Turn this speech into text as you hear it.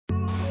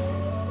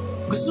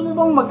Gusto mo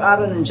bang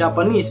mag-aral ng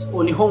Japanese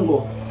o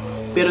Nihongo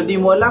pero di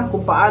mo alam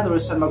kung paano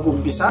saan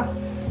mag-umpisa?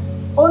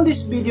 On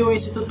this video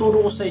is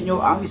ituturo ko sa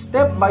inyo ang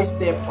step by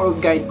step or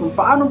guide kung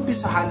paano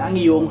umpisahan ang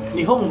iyong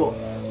Nihongo.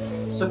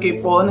 So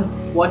keep on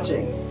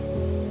watching.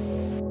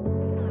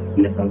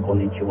 皆さんこ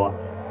んにちは。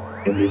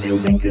Everyday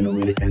Obenkyouの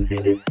WIL Sensei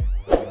です。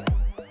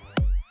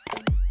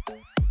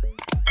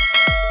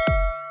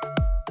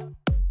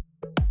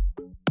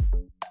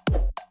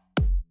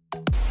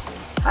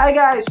Hi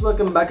guys!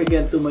 Welcome back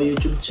again to my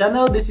YouTube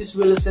channel. This is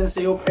WIL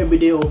Sensei of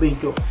Everyday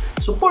Obenkyou.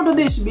 So for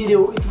today's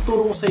video,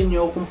 ituturo ko sa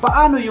inyo kung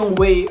paano yung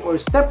way or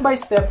step by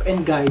step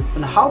and guide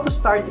on how to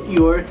start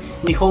your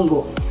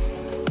Nihongo.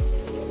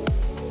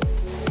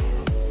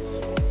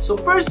 So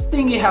first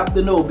thing you have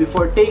to know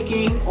before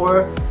taking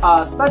or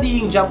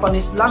studying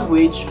Japanese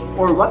language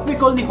or what we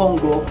call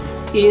Nihongo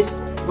is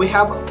we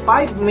have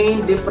 5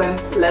 main different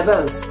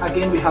levels.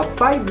 Again, we have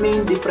 5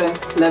 main different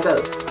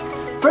levels.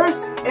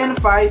 First,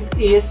 N5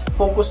 is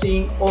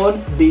focusing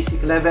on basic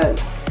level,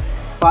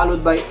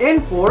 followed by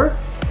N4,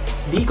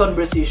 the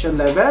conversation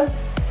level.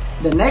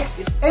 The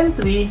next is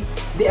N3,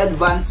 the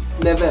advanced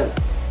level,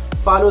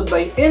 followed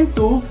by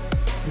N2,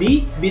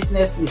 the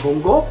business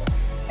Nihongo.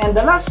 And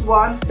the last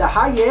one, the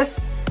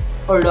highest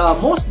or the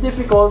most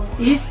difficult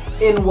is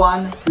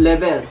N1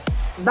 level.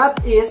 That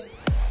is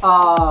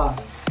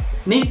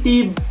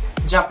native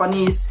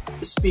Japanese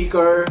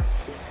speaker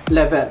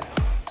level.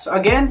 So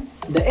again,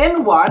 the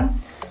N1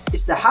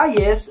 is the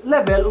highest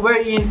level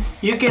wherein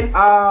you can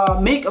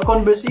make a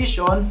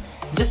conversation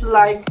just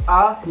like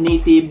a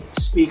native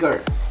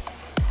speaker.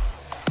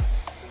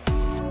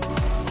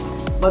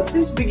 But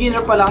since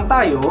beginner pa lang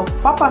tayo,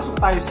 papasok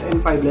tayo sa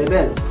N5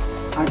 level.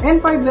 Ang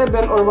N5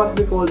 level or what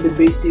we call the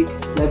basic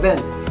level,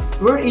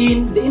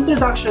 wherein the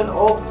introduction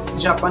of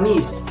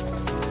Japanese.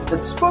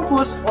 Let's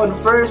focus on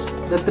first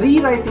the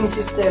 3 writing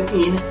system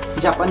in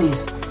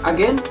Japanese.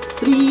 Again,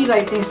 3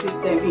 writing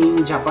system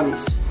in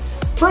Japanese.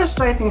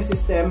 First writing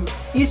system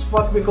is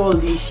what we call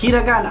the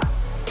hiragana.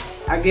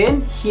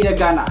 Again,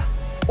 hiragana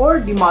or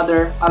the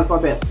mother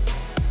alphabet.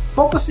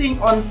 Focusing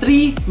on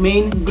 3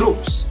 main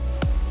groups.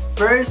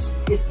 First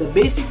is the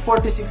basic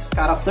 46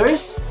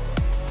 characters,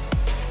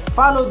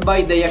 followed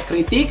by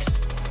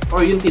diacritics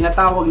or yung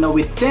tinatawag na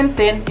with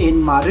 10-10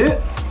 in maru.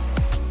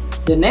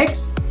 The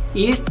next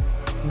is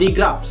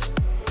digraphs.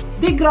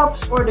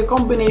 Digraphs or the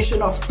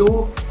combination of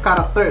 2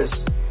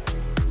 characters,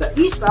 the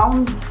E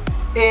sound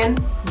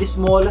and the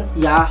small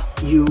ya,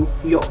 yu,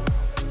 yo.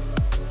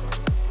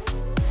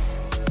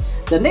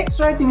 The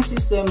next writing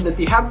system that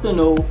you have to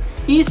know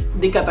is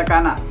the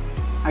katakana.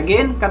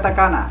 Again,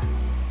 katakana.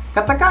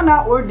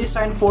 Katakana or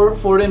designed for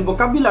foreign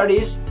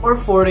vocabularies or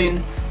foreign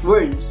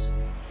words.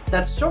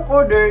 That stroke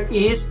order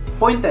is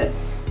pointed.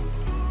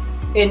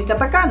 And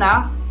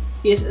katakana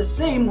is the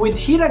same with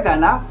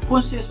hiragana,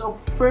 consists of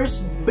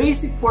first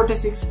basic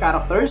 46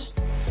 characters.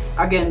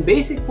 Again,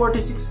 basic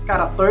 46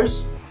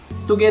 characters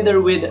together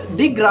with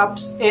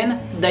digraphs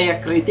and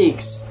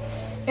diacritics.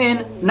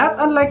 And not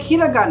unlike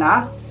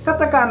hiragana,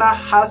 katakana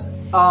has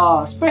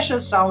a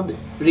special sound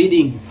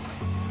reading.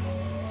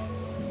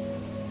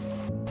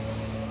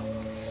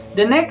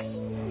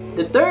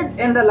 The third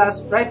and the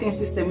last writing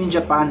system in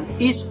Japan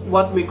is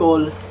what we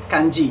call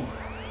kanji.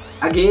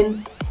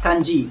 Again,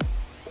 kanji.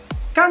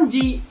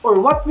 Kanji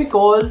or what we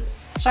call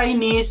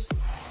Chinese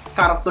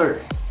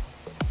character.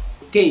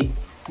 Okay,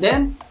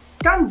 then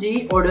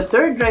kanji or the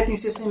third writing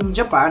system in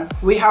Japan,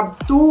 we have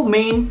 2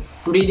 main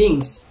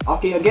readings.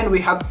 Okay, again,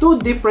 we have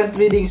 2 different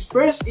readings.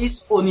 First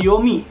is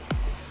onyomi.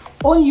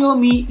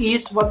 Onyomi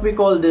is what we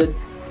call the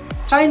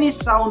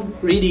Chinese sound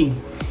reading.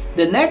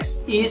 The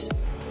next is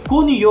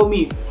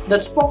kunyomi,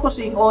 that's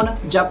focusing on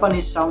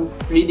Japanese sound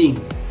reading.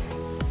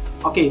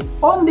 Okay,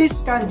 on this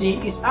kanji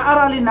is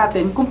aaralin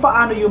natin kung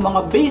paano yung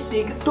mga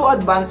basic to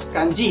advanced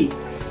kanji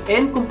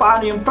and kung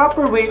paano yung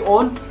proper way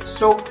on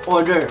stroke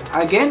order.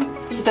 Again,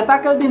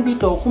 itatakal din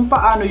dito kung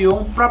paano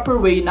yung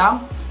proper way ng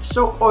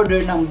stroke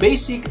order ng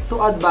basic to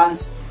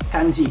advanced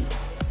kanji.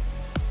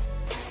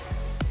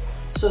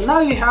 So now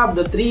you have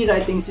the 3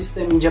 writing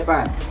system in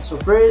Japan. So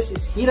first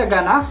is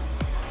hiragana,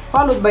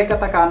 followed by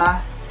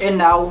katakana, and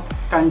now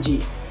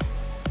kanji.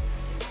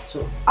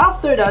 So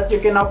after that,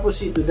 you can now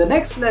proceed to the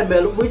next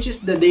level, which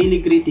is the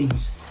daily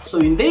greetings. So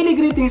yung daily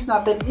greetings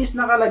natin is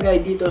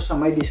nakalagay dito sa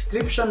my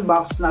description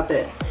box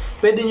natin.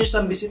 Pwede nyo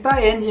siyang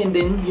bisitahin and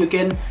then you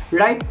can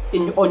write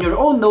on your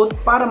own note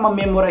para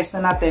ma-memorize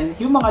na natin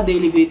yung mga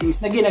daily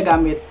greetings na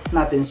ginagamit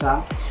natin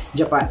sa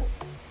Japan.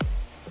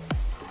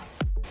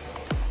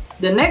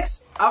 The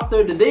next,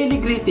 after the daily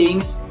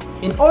greetings,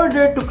 in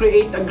order to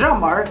create a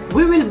grammar,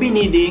 we will be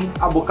needing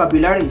a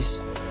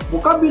vocabularies.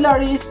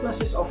 Vocabularies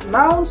consists of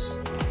nouns,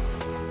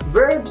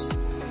 verbs,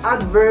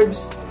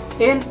 adverbs,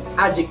 and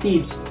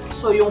adjectives.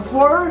 So yung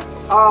 4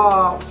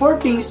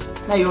 things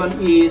na yun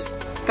is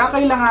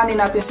kakailanganin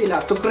natin sila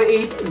to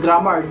create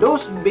grammar.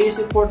 Those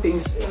basic 4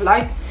 things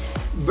like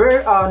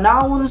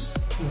nouns,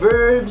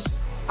 verbs,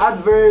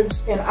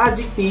 adverbs, and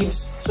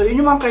adjectives. So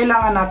yun yung mga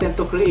kailangan natin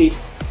to create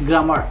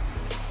grammar.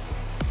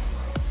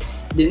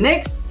 The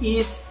next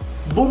is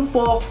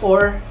bunpo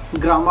or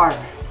grammar.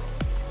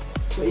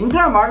 So in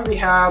grammar, we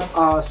have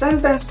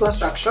sentence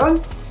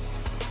construction,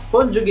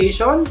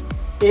 conjugation,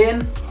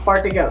 and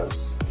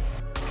particles.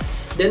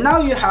 Then now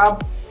you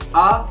have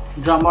a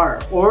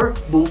grammar or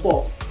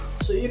bunpo.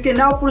 So you can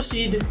now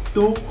proceed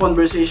to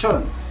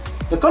conversation.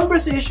 The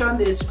conversation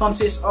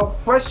consists of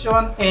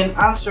question and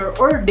answer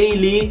or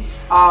daily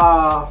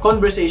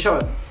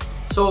conversation.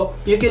 So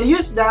you can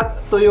use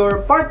that to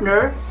your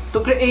partner to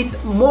create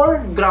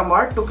more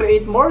grammar, to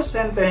create more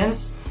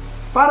sentence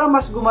para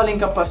mas gumaling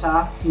ka pa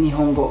sa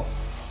Nihongo.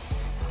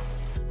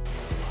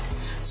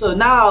 So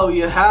now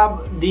you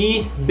have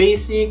the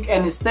basic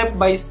and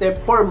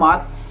step-by-step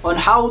format on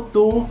how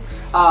to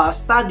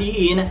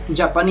study in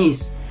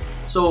Japanese.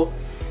 So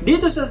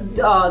dito sa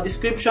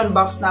description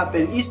box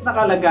natin is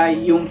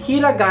nakalagay yung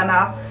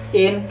hiragana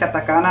and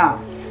katakana.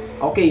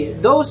 Okay,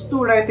 those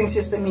two writing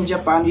system in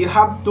Japan, you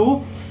have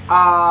to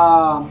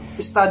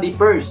study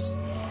first.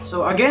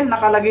 So again,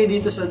 nakalagay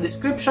dito sa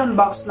description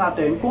box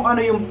natin kung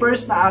ano yung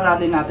first na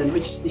aralin natin,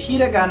 which is the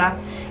hiragana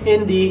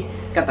and the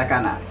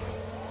katakana.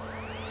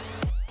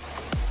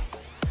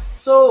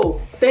 So,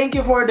 thank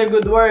you for the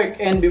good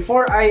work, and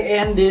before I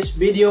end this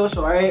video,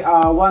 so I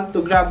want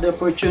to grab the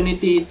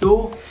opportunity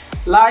to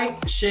like,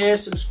 share,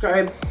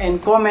 subscribe, and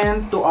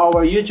comment to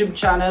our YouTube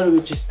channel,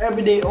 which is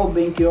Everyday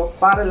Obenkyou,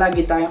 para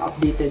lagi tayong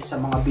updated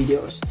sa mga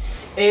videos.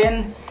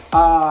 And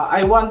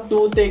I want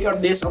to take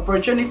this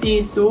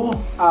opportunity to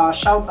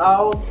shout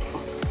out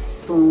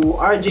to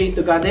RJ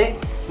Tugade,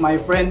 my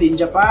friend in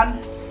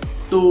Japan,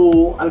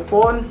 to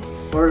Alpon,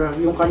 or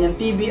yung kanyang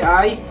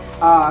TBI,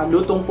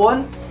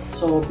 Lutongpon.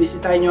 So,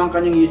 bisitahin nyo ang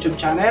kanyang YouTube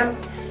channel.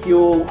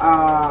 Yung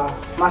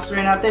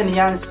master natin,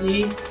 yan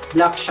si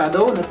Black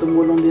Shadow na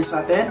tumulong din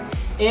sa atin.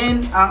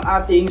 And ang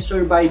ating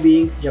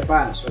Surviving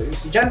Japan. So, yung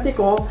estudyante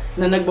ko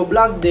na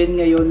nagbo-vlog din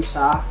ngayon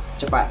sa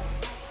Japan.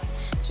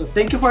 So,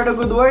 thank you for the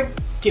good work.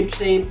 Keep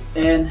safe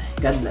and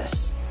God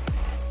bless.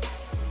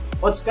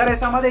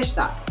 Otsukaresama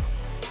deshita.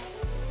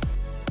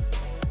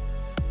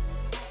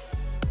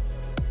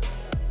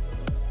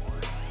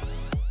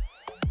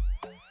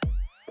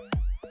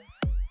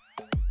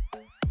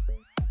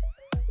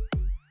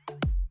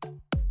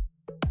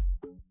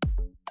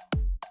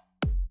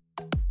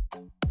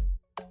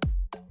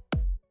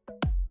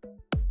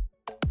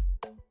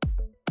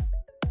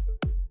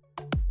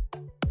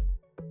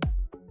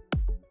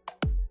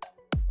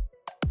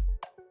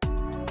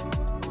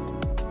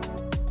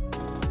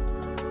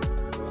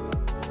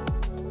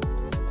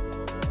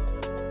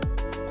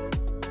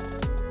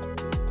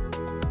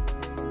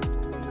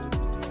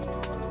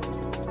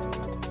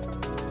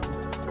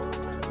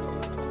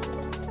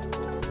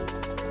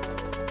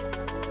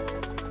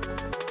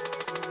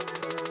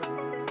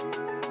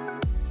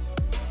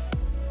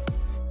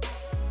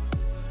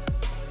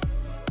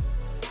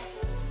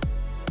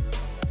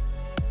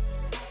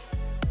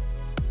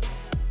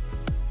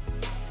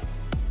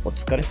 お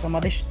疲れ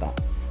様でした。